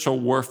spiritual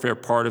warfare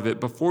part of it,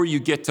 before you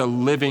get to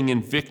living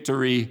in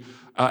victory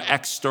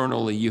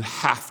externally, you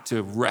have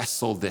to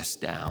wrestle this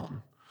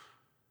down.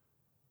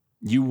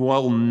 You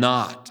will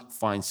not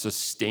find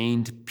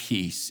sustained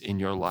peace in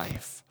your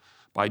life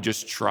by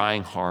just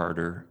trying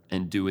harder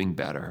and doing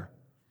better,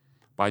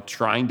 by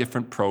trying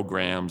different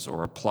programs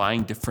or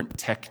applying different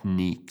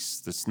techniques.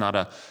 That's not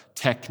a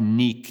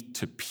technique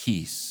to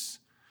peace.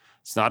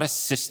 It's not a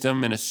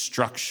system and a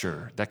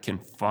structure that can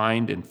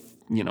find and,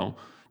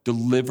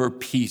 deliver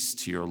peace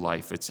to your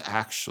life. It's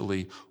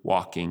actually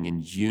walking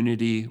in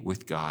unity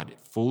with God,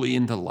 fully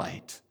in the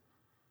light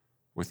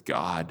with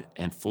God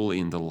and fully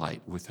in the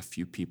light with a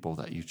few people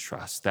that you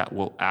trust. That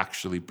will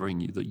actually bring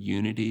you the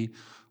unity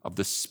of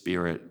the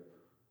Spirit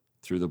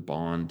through the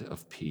bond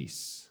of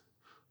peace.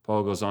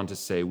 Paul goes on to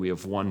say we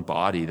have one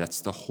body.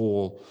 That's the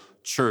whole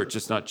church.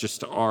 It's not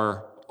just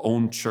our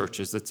own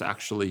churches. It's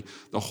actually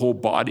the whole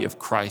body of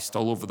Christ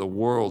all over the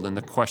world. And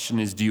the question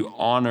is, do you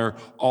honor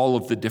all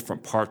of the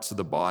different parts of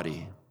the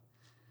body?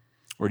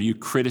 Or do you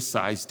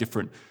criticize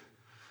different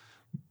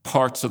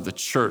parts of the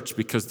church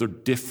because they're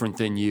different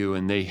than you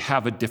and they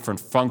have a different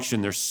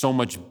function? There's so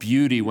much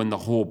beauty when the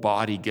whole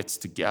body gets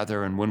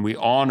together and when we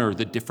honor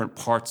the different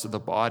parts of the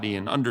body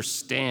and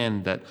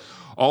understand that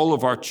all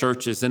of our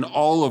churches and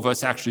all of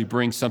us actually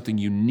bring something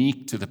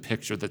unique to the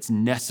picture that's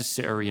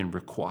necessary and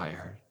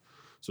required.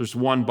 So there's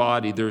one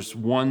body, there's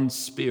one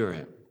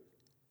Spirit.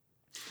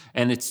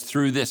 And it's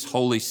through this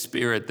Holy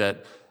Spirit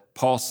that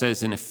Paul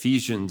says in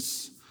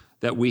Ephesians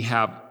that we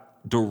have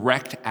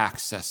direct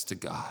access to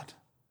God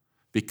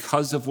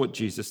because of what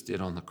Jesus did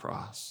on the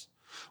cross.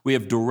 We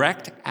have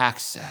direct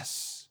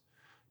access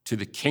to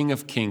the King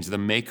of Kings, the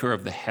maker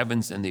of the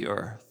heavens and the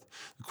earth.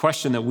 The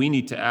question that we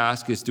need to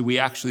ask is, do we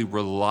actually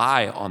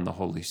rely on the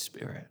Holy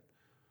Spirit?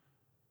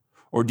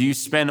 Or do you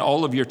spend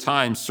all of your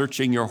time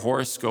searching your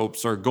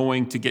horoscopes or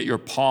going to get your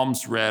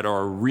palms read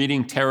or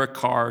reading tarot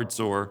cards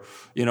or,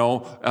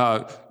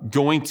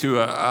 going to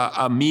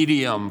a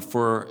medium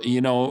for,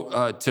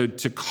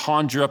 to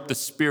conjure up the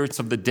spirits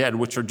of the dead,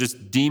 which are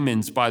just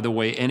demons, by the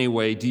way,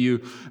 anyway? Do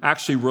you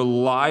actually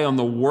rely on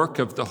the work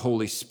of the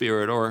Holy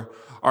Spirit? Or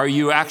are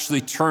you actually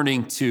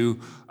turning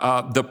to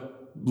the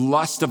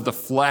lust of the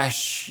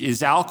flesh?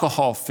 Is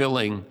alcohol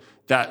filling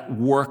that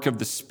work of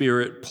the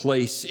Spirit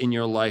place in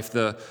your life,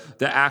 the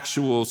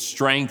actual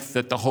strength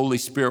that the Holy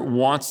Spirit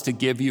wants to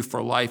give you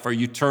for life? Are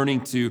you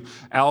turning to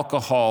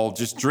alcohol,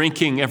 just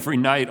drinking every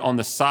night on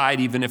the side,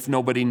 even if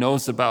nobody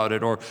knows about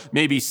it? Or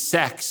maybe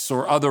sex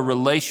or other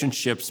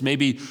relationships.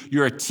 Maybe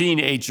you're a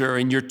teenager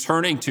and you're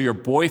turning to your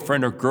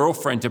boyfriend or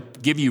girlfriend to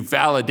give you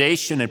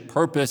validation and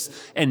purpose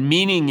and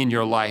meaning in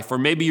your life. Or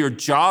maybe your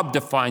job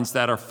defines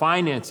that, or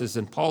finances.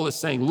 And Paul is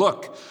saying,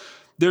 look,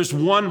 there's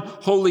one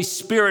Holy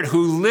Spirit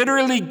who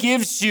literally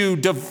gives you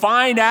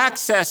divine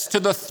access to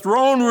the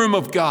throne room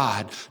of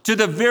God, to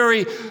the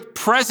very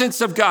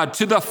presence of God,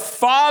 to the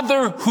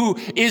Father who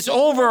is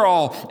over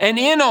all and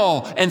in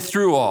all and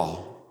through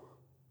all.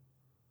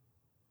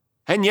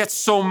 And yet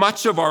so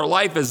much of our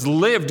life is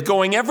lived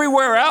going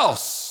everywhere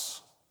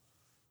else.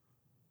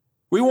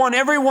 We want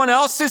everyone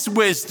else's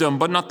wisdom,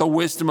 but not the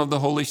wisdom of the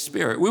Holy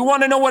Spirit. We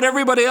want to know what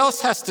everybody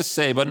else has to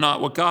say, but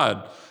not what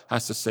God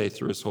has to say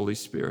through his Holy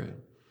Spirit.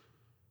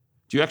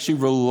 Do you actually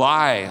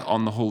rely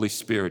on the Holy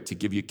Spirit to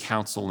give you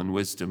counsel and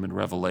wisdom and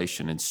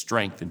revelation and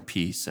strength and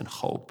peace and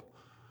hope?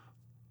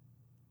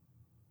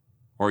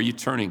 Or are you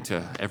turning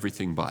to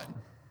everything but?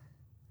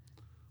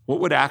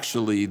 What would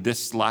actually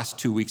this last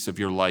 2 weeks of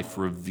your life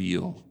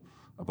reveal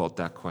about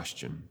that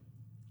question?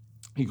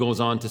 He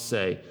goes on to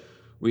say,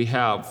 we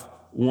have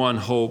one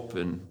hope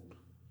and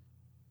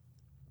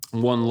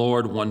one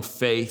Lord, one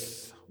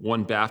faith,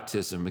 one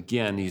baptism.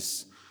 Again,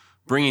 he's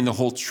bringing the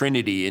whole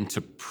Trinity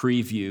into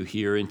preview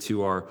here,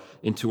 into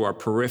our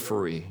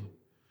periphery.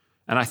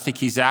 And I think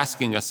he's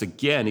asking us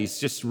again, he's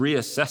just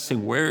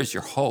reassessing, where is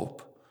your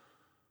hope?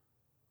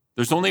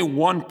 There's only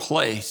one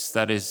place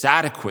that is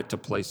adequate to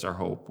place our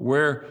hope.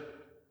 Where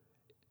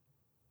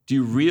do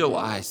you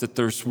realize that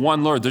there's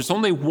one Lord? There's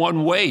only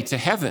one way to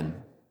heaven.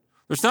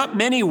 There's not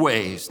many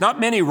ways, not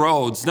many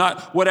roads,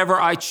 not whatever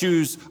I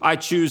choose,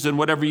 and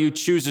whatever you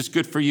choose is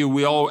good for you.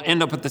 We all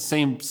end up at the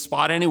same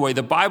spot anyway.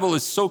 The Bible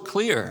is so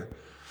clear.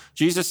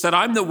 Jesus said,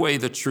 I'm the way,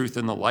 the truth,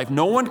 and the life.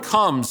 No one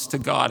comes to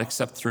God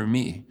except through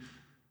me.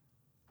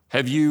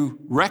 Have you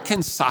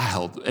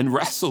reconciled and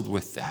wrestled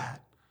with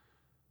that?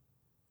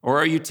 Or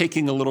are you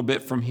taking a little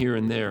bit from here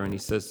and there? And he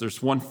says,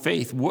 there's one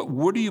faith.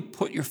 What do you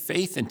put your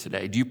faith in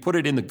today? Do you put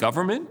it in the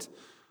government?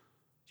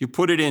 Do you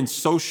put it in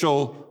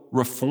social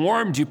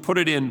reform? Do you put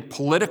it in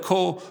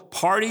political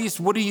parties?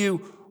 What do you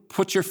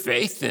put your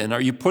faith in?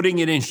 Are you putting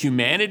it in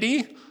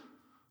humanity?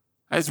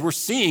 As we're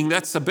seeing,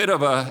 that's a bit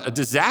of a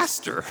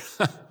disaster.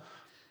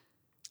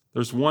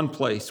 There's one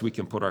place we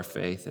can put our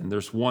faith, and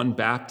there's one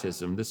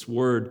baptism. This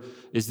word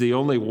is the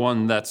only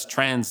one that's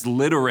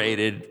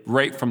transliterated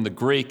right from the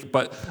Greek,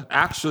 but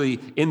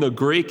actually in the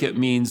Greek it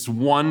means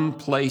one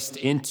placed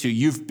into.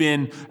 You've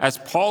been, as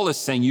Paul is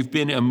saying, you've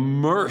been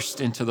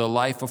immersed into the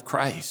life of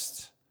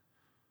Christ.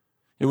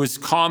 It was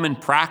common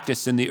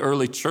practice in the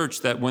early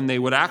church that when they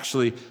would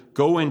actually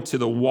go into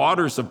the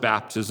waters of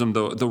baptism,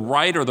 the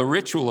rite or the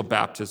ritual of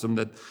baptism,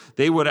 that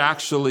they would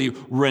actually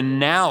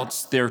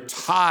renounce their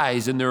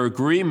ties and their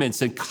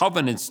agreements and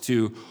covenants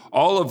to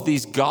all of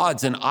these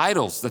gods and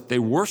idols that they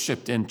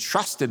worshiped and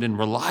trusted and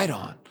relied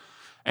on,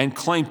 and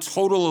claim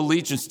total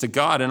allegiance to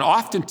God. And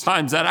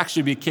oftentimes that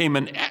actually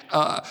became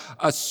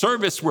a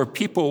service where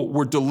people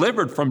were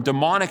delivered from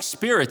demonic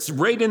spirits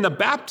right in the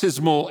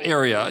baptismal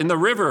area, in the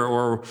river,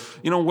 or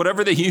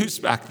whatever they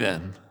used back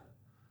then.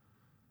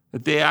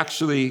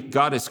 That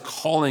God is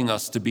calling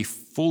us to be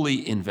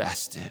fully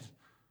invested.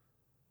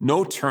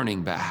 No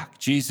turning back.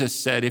 Jesus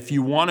said, if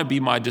you want to be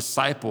my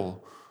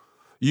disciple,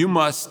 you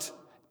must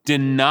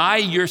deny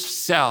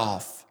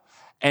yourself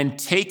and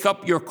take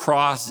up your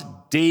cross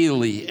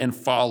daily and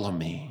follow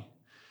me.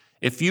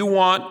 If you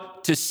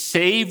want to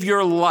save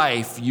your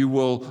life, you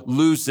will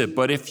lose it.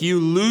 But if you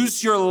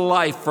lose your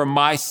life for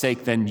my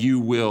sake, then you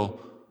will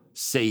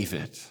save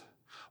it.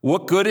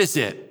 What good is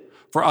it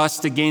for us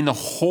to gain the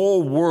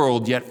whole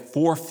world yet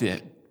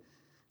forfeit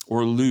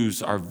or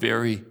lose our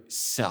very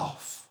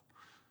self?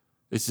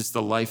 This is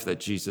the life that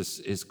Jesus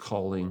is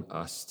calling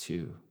us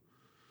to.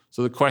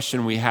 So the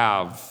question we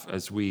have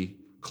as we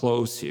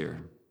close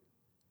here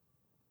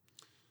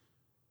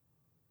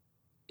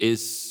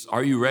is,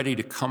 are you ready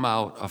to come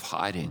out of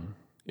hiding?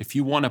 If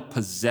you want to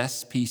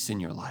possess peace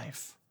in your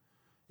life,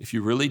 if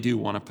you really do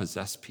want to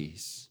possess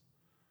peace,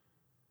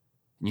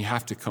 you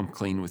have to come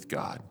clean with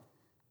God.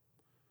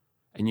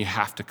 And you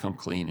have to come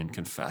clean and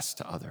confess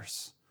to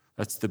others.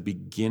 That's the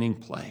beginning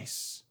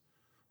place.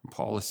 And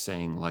Paul is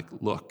saying,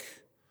 look,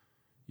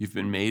 you've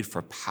been made for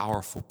a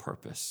powerful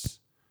purpose,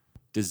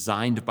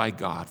 designed by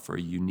God for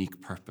a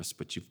unique purpose,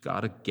 but you've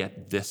got to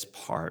get this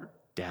part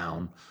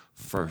down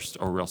first,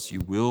 or else you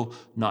will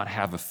not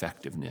have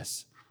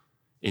effectiveness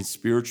in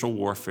spiritual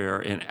warfare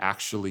and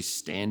actually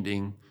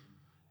standing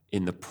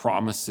in the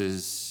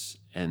promises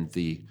and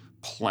the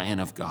plan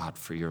of God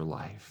for your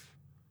life.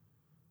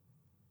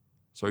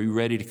 So are you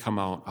ready to come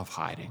out of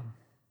hiding?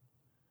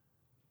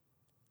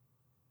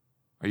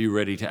 Are you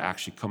ready to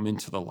actually come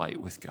into the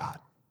light with God?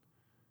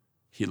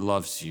 He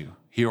loves you.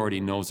 He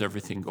already knows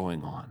everything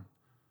going on.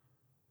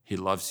 He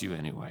loves you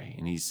anyway,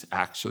 and he's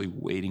actually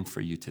waiting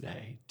for you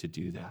today to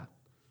do that.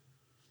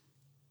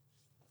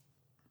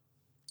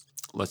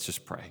 Let's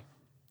just pray.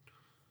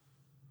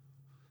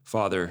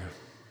 Father,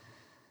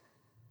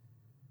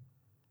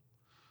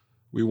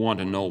 we want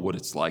to know what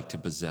it's like to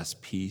possess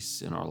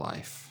peace in our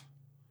life,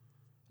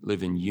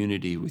 live in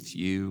unity with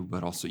you,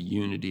 but also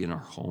unity in our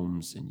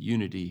homes and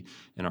unity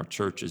in our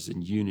churches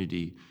and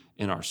unity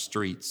in our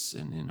streets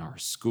and in our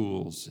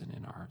schools and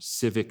in our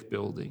civic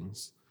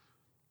buildings.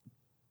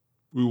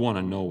 We want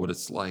to know what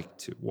it's like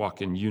to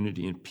walk in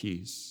unity and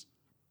peace.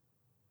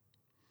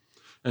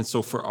 And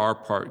so for our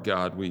part,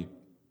 God, we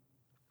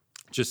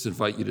just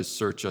invite you to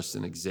search us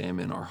and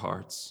examine our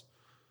hearts.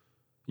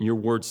 And your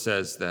word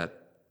says that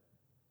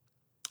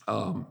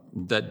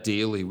that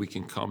daily we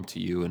can come to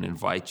you and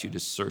invite you to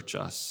search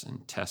us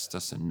and test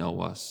us and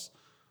know us.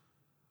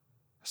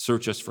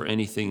 Search us for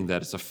anything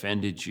that has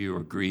offended you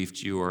or grieved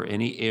you, or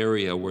any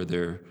area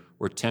where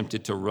we're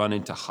tempted to run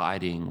into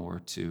hiding or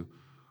to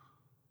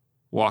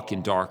walk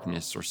in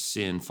darkness or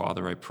sin.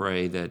 Father, I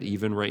pray that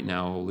even right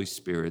now, Holy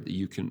Spirit, that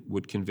you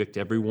would convict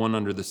everyone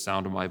under the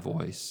sound of my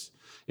voice.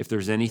 If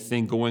there's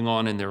anything going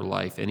on in their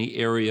life, any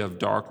area of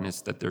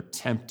darkness that they're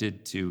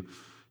tempted to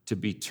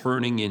be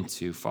turning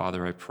into,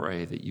 Father, I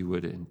pray that you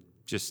would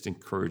just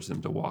encourage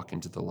them to walk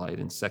into the light.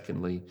 And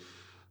secondly,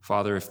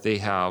 Father, if they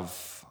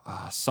have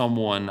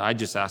someone, I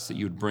just ask that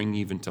you would bring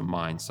even to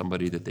mind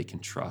somebody that they can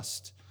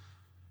trust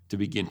to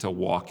begin to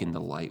walk in the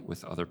light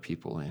with other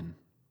people in.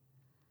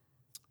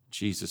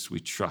 Jesus, we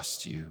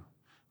trust you.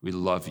 We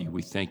love you.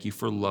 We thank you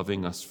for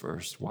loving us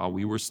first. While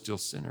we were still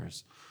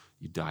sinners,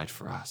 you died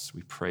for us.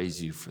 We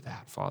praise you for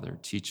that, Father.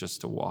 Teach us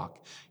to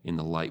walk in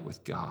the light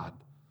with God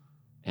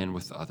and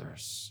with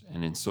others,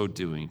 and in so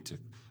doing, to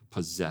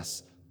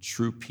possess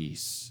true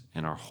peace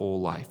in our whole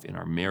life, in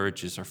our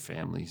marriages, our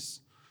families,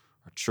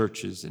 our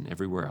churches, and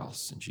everywhere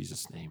else. In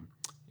Jesus' name,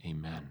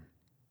 amen.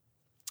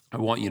 I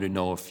want you to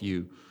know, if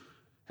you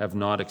have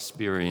not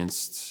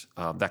experienced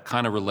that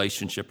kind of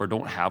relationship or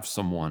don't have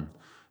someone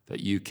that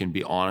you can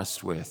be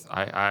honest with,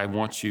 I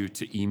want you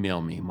to email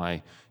me.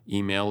 My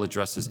email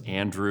address is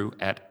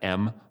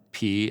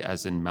andrew@mp,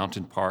 as in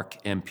Mountain Park,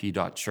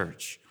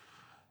 mp.church.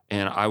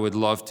 And I would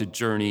love to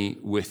journey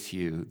with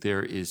you.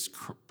 There is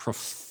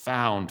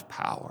profound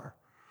power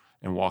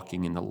in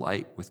walking in the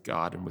light with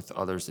God and with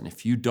others. And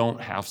if you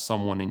don't have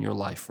someone in your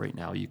life right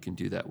now you can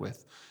do that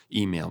with,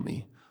 email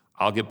me.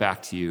 I'll get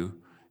back to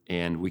you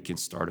and we can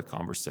start a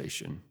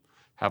conversation.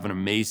 Have an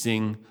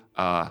amazing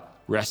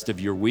rest of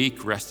your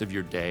week, rest of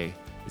your day.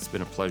 It's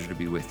been a pleasure to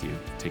be with you.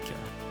 Take care.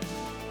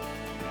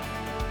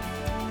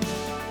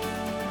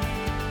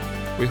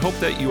 We hope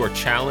that you are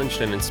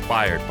challenged and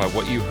inspired by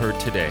what you heard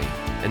today,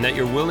 and that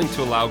you're willing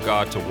to allow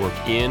God to work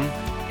in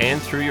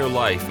and through your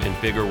life in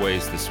bigger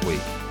ways this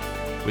week.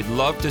 We'd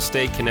love to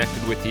stay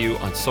connected with you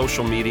on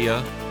social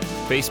media,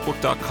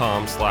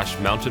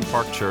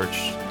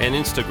 facebook.com/mountainparkchurch and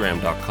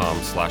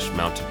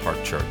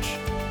instagram.com/mountainparkchurch.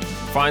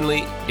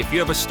 Finally, if you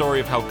have a story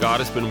of how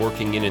God has been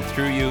working in and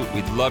through you,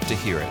 we'd love to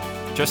hear it.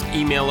 Just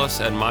email us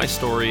at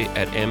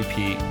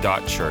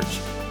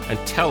mystory@mp.church and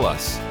tell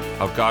us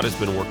how God has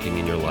been working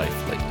in your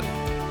life lately.